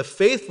 the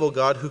faithful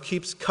God who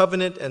keeps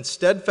covenant and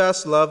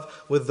steadfast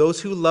love with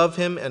those who love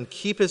him and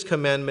keep his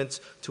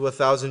commandments to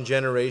 1,000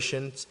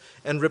 generations,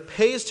 and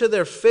repays to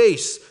their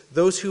face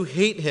those who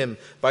hate him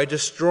by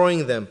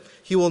destroying them.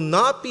 He will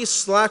not be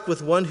slack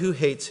with one who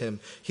hates him.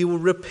 He will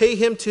repay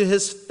him to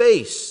his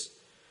face.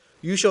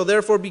 You shall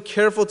therefore be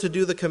careful to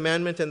do the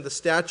commandment and the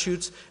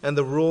statutes and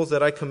the rules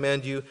that I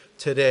command you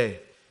today.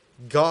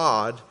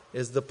 God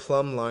is the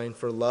plumb line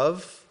for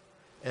love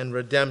and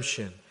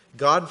redemption.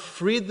 God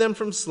freed them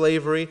from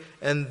slavery,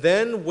 and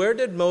then where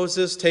did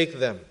Moses take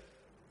them?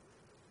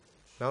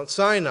 Mount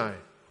Sinai,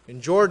 in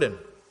Jordan.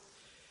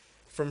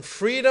 From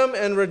freedom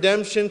and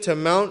redemption to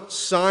Mount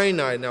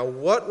Sinai. Now,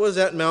 what was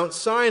at Mount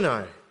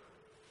Sinai?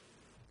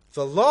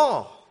 The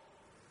law.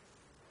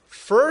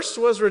 First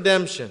was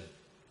redemption.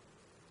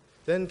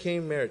 Then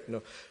came marriage.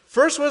 No.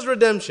 First was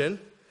redemption,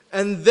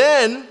 and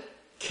then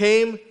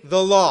came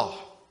the law.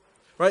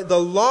 Right? The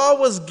law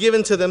was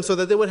given to them so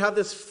that they would have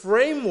this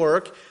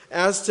framework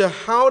as to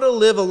how to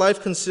live a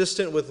life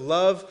consistent with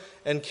love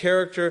and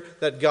character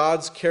that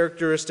God's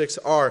characteristics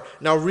are.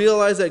 Now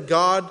realize that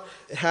God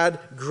had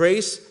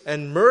grace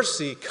and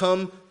mercy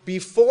come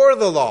before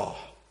the law.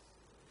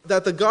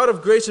 That the God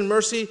of grace and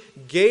mercy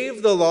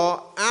gave the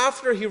law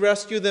after he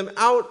rescued them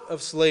out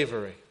of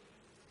slavery.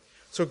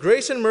 So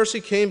grace and mercy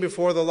came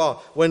before the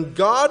law. When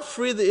God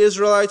freed the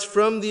Israelites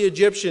from the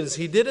Egyptians,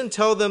 he didn't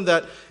tell them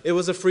that it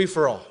was a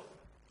free-for-all.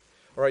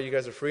 All right, you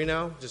guys are free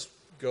now. Just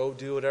go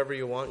do whatever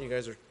you want. You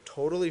guys are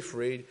totally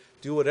free.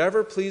 Do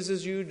whatever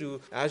pleases you.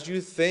 Do as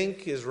you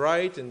think is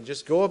right. And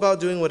just go about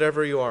doing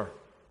whatever you are.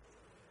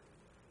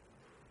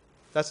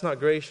 That's not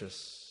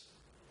gracious.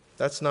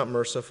 That's not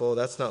merciful.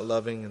 That's not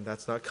loving. And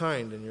that's not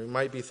kind. And you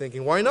might be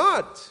thinking, why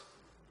not?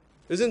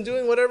 Isn't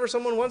doing whatever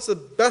someone wants the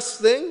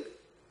best thing?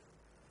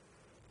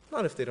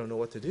 Not if they don't know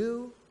what to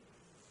do.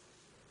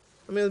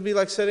 I mean, it would be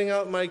like setting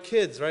out my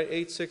kids, right?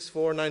 8, 6,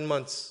 4, 9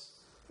 months.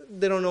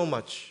 They don't know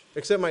much.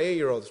 Except my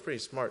 8-year-old is pretty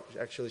smart.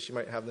 Actually, she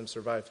might have them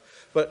survive.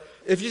 But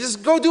if you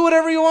just go do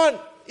whatever you want,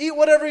 eat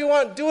whatever you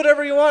want, do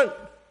whatever you want,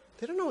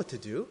 they don't know what to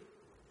do.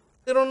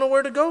 They don't know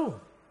where to go.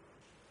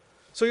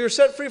 So you're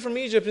set free from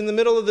Egypt in the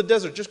middle of the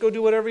desert. Just go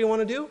do whatever you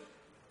want to do.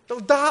 They'll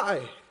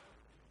die.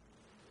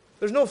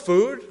 There's no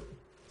food.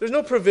 There's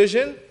no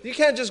provision. You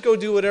can't just go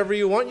do whatever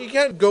you want. You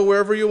can't go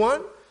wherever you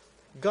want.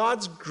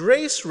 God's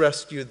grace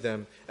rescued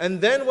them.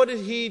 And then what did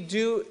he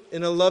do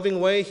in a loving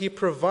way? He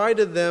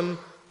provided them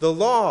the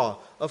law,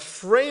 a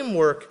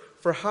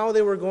framework for how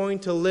they were going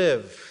to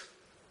live.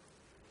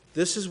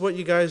 This is what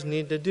you guys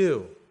need to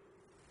do,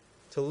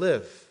 to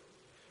live.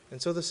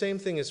 And so the same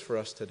thing is for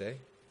us today.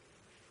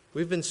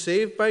 We've been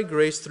saved by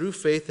grace through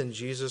faith in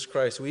Jesus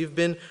Christ. We've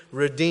been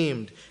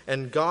redeemed.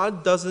 And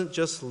God doesn't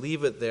just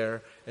leave it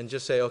there and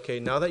just say, okay,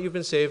 now that you've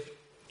been saved,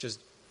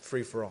 just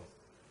free for all.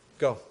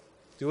 Go.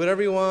 Do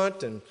whatever you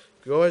want and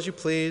go as you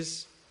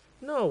please.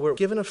 No, we're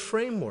given a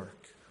framework.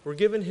 We're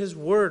given his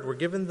word. We're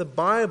given the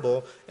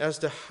Bible as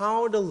to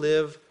how to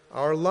live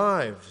our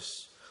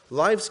lives.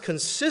 Lives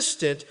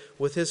consistent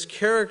with his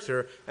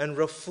character and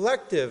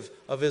reflective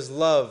of his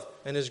love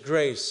and his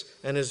grace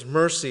and his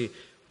mercy.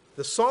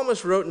 The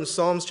psalmist wrote in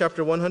Psalms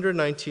chapter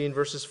 119,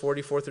 verses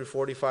 44 through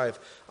 45,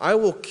 I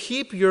will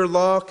keep your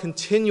law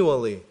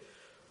continually,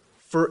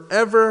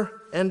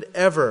 forever and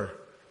ever,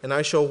 and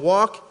I shall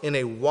walk in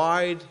a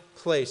wide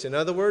place. In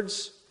other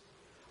words,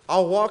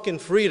 I'll walk in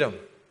freedom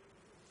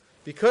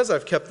because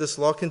I've kept this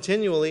law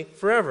continually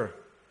forever.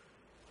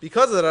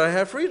 Because of that, I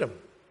have freedom.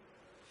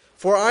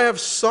 For I have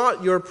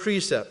sought your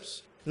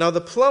precepts. Now,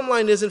 the plumb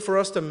line isn't for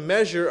us to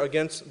measure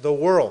against the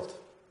world.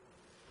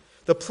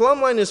 The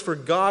plumb line is for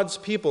God's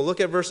people. Look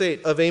at verse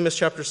 8 of Amos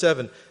chapter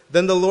 7.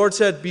 Then the Lord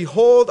said,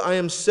 behold, I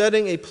am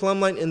setting a plumb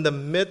line in the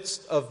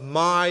midst of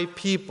my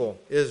people,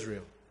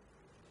 Israel.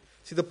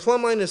 See, the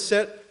plumb line is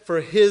set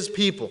for his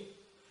people.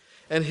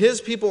 And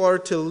his people are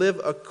to live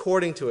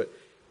according to it.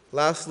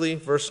 Lastly,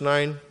 verse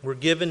 9, we're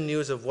given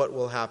news of what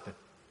will happen.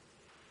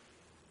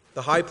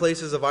 The high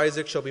places of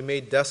Isaac shall be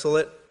made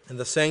desolate, and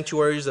the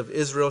sanctuaries of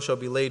Israel shall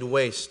be laid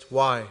waste.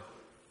 Why?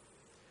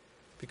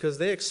 Because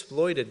they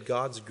exploited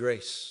God's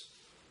grace.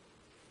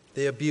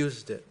 They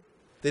abused it.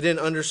 They didn't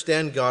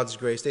understand God's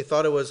grace. They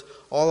thought it was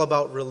all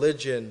about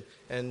religion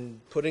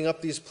and putting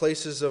up these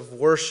places of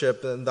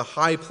worship and the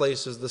high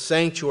places, the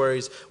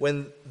sanctuaries,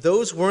 when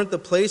those weren't the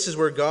places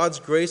where God's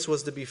grace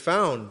was to be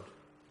found.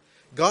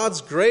 God's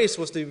grace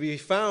was to be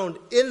found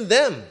in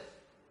them.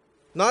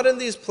 Not in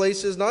these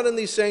places, not in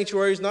these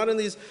sanctuaries, not in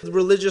these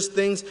religious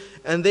things.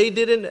 And they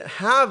didn't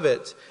have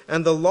it.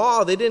 And the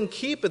law, they didn't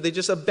keep it. They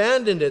just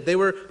abandoned it. They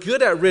were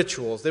good at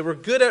rituals. They were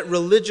good at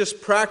religious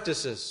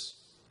practices.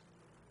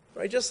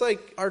 Right? Just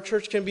like our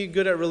church can be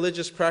good at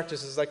religious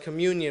practices like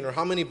communion or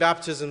how many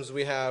baptisms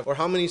we have or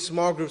how many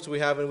small groups we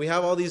have. And we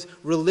have all these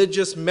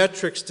religious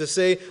metrics to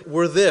say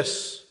we're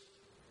this.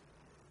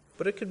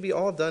 But it could be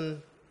all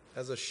done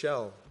as a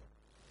shell.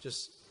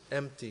 Just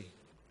empty.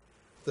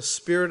 The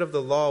spirit of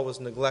the law was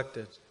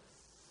neglected.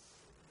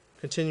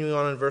 Continuing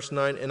on in verse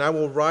 9, and I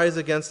will rise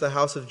against the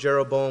house of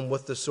Jeroboam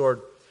with the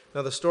sword.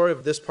 Now the story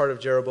of this part of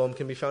Jeroboam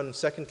can be found in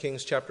 2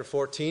 Kings chapter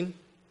 14.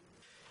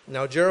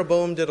 Now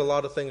Jeroboam did a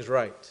lot of things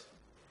right.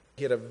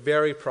 He had a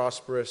very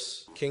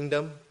prosperous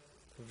kingdom,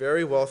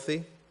 very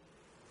wealthy,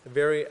 a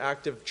very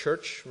active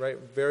church, right?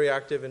 Very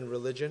active in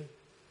religion,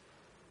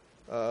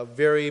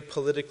 very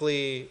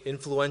politically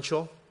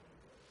influential.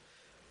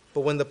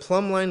 But when the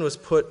plumb line was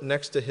put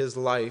next to his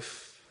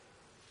life,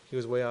 he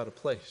was way out of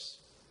place.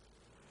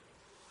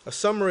 A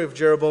summary of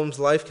Jeroboam's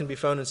life can be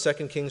found in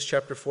 2 Kings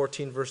chapter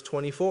 14, verse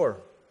 24.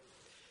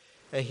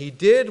 And he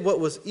did what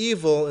was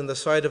evil in the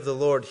sight of the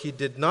Lord. He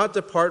did not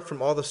depart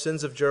from all the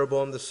sins of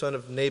Jeroboam, the son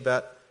of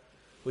Nebat,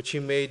 which he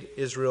made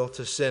Israel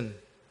to sin.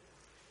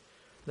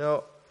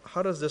 Now,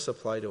 how does this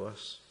apply to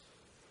us?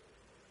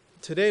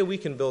 Today we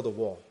can build a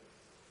wall.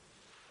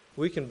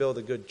 We can build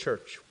a good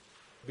church.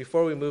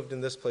 Before we moved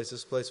in this place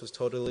was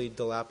totally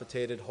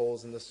dilapidated,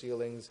 holes in the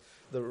ceilings.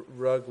 The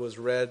rug was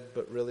red,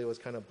 but really was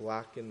kind of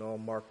black and all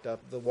marked up.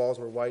 The walls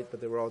were white,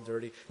 but they were all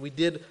dirty. We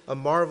did a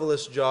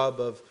marvelous job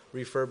of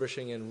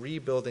refurbishing and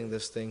rebuilding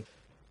this thing.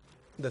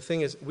 The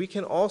thing is, we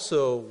can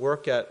also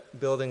work at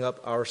building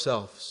up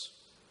ourselves.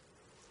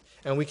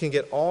 And we can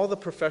get all the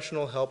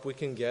professional help we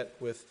can get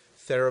with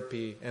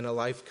therapy and a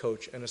life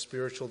coach and a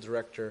spiritual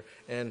director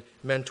and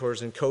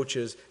mentors and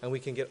coaches, and we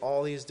can get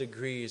all these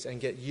degrees and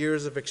get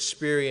years of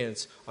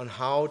experience on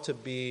how to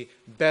be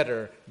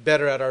better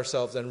at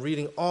ourselves, and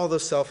reading all the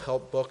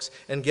self-help books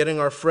and getting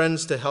our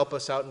friends to help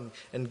us out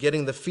and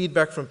getting the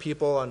feedback from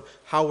people on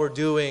how we're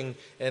doing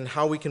and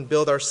how we can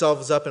build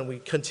ourselves up, and we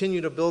continue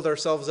to build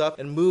ourselves up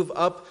and move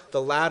up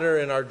the ladder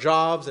in our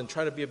jobs and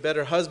try to be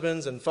better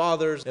husbands and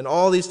fathers and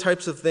all these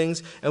types of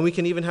things. And we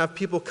can even have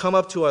people come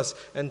up to us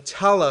and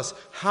tell us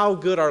how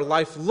good our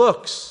life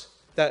looks,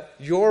 that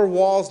your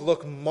walls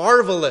look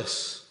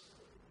marvelous.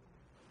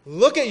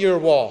 Look at your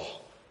wall.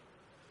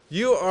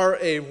 You are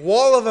a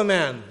wall of a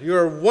man. You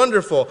are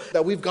wonderful.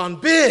 That we've gone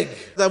big,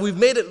 that we've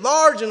made it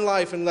large in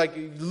life, and like,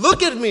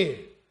 look at me.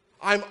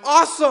 I'm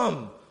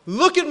awesome.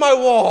 Look at my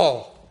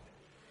wall.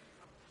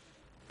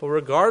 But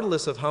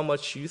regardless of how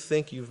much you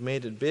think you've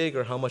made it big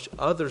or how much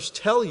others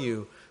tell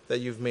you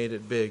that you've made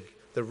it big,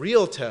 the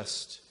real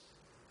test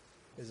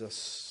is a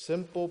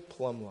simple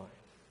plumb line,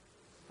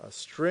 a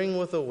string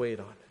with a weight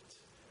on it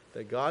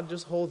that God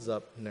just holds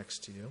up next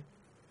to you.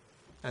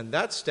 And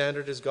that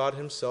standard is God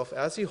himself.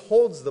 As he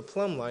holds the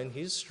plumb line,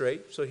 he's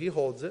straight, so he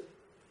holds it.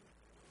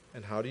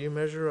 And how do you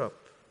measure up?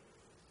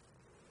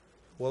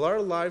 Will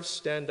our lives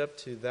stand up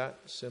to that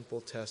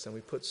simple test? And we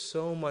put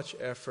so much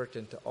effort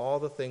into all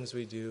the things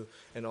we do,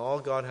 and all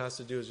God has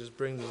to do is just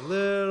bring this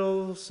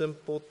little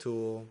simple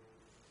tool.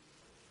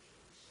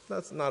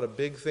 That's not a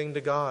big thing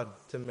to God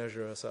to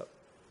measure us up.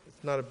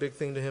 It's not a big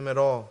thing to him at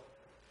all.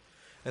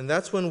 And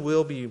that's when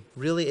we'll be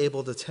really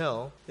able to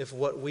tell if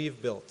what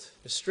we've built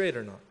is straight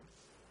or not.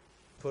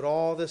 Put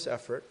all this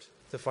effort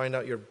to find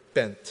out you're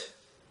bent.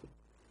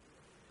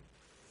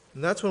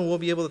 And that's when we'll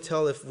be able to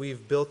tell if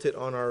we've built it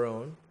on our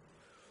own,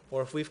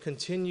 or if we've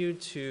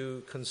continued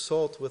to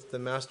consult with the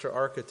master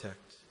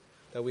architect,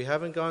 that we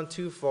haven't gone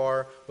too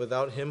far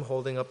without him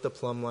holding up the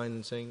plumb line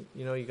and saying,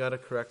 you got to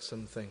correct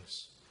some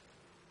things.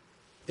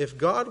 If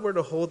God were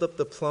to hold up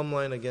the plumb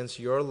line against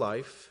your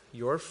life,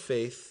 your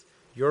faith,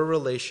 your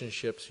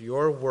relationships,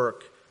 your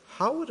work,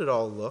 how would it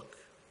all look?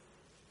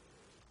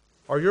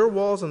 Are your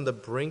walls on the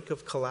brink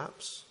of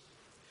collapse?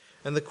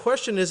 And the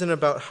question isn't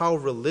about how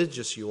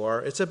religious you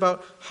are. It's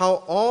about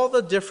how all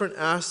the different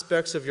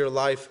aspects of your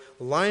life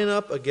line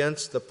up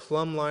against the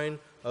plumb line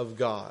of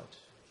God.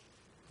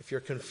 If you're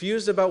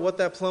confused about what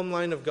that plumb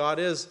line of God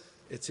is,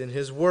 it's in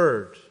his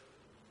word.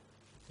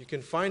 You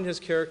can find his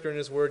character in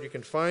his word. You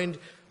can find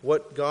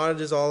what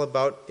God is all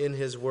about in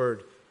his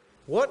word.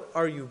 What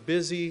are you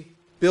busy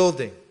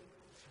building?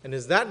 And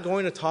is that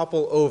going to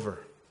topple over?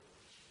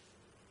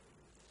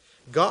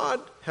 God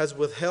has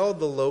withheld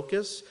the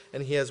locusts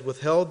and he has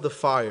withheld the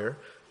fire,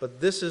 but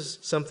this is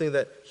something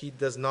that he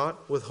does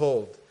not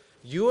withhold.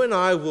 You and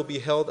I will be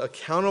held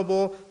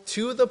accountable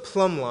to the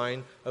plumb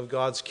line of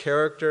God's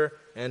character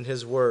and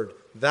his word.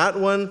 That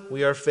one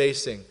we are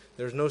facing.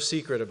 There's no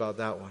secret about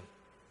that one.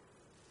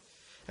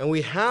 And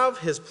we have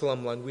his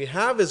plumb line, we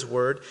have his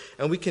word,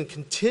 and we can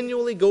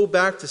continually go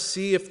back to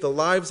see if the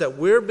lives that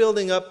we're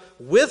building up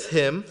with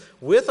him,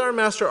 with our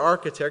master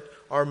architect,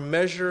 are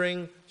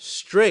measuring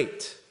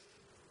straight.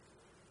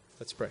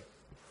 Let's pray.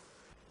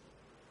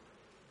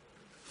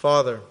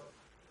 Father,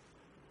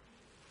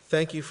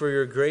 thank you for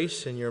your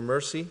grace and your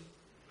mercy.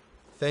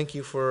 Thank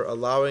you for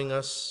allowing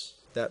us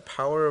that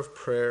power of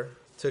prayer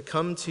to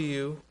come to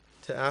you,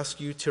 to ask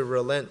you to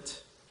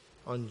relent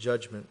on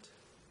judgment.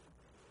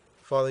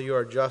 Father, you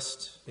are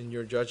just in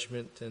your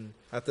judgment, and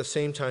at the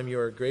same time you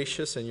are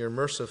gracious and you're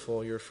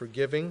merciful, you're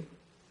forgiving,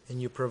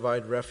 and you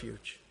provide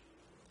refuge.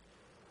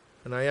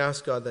 And I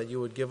ask, God, that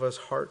you would give us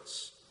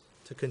hearts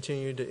to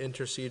continue to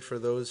intercede for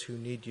those who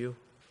need you.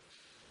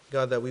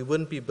 God, that we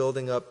wouldn't be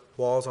building up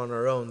walls on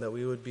our own, that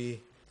we would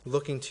be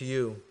looking to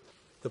you,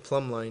 the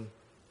plumb line,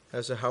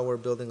 as to how we're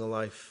building a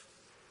life.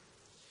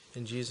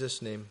 In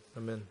Jesus' name,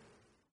 amen.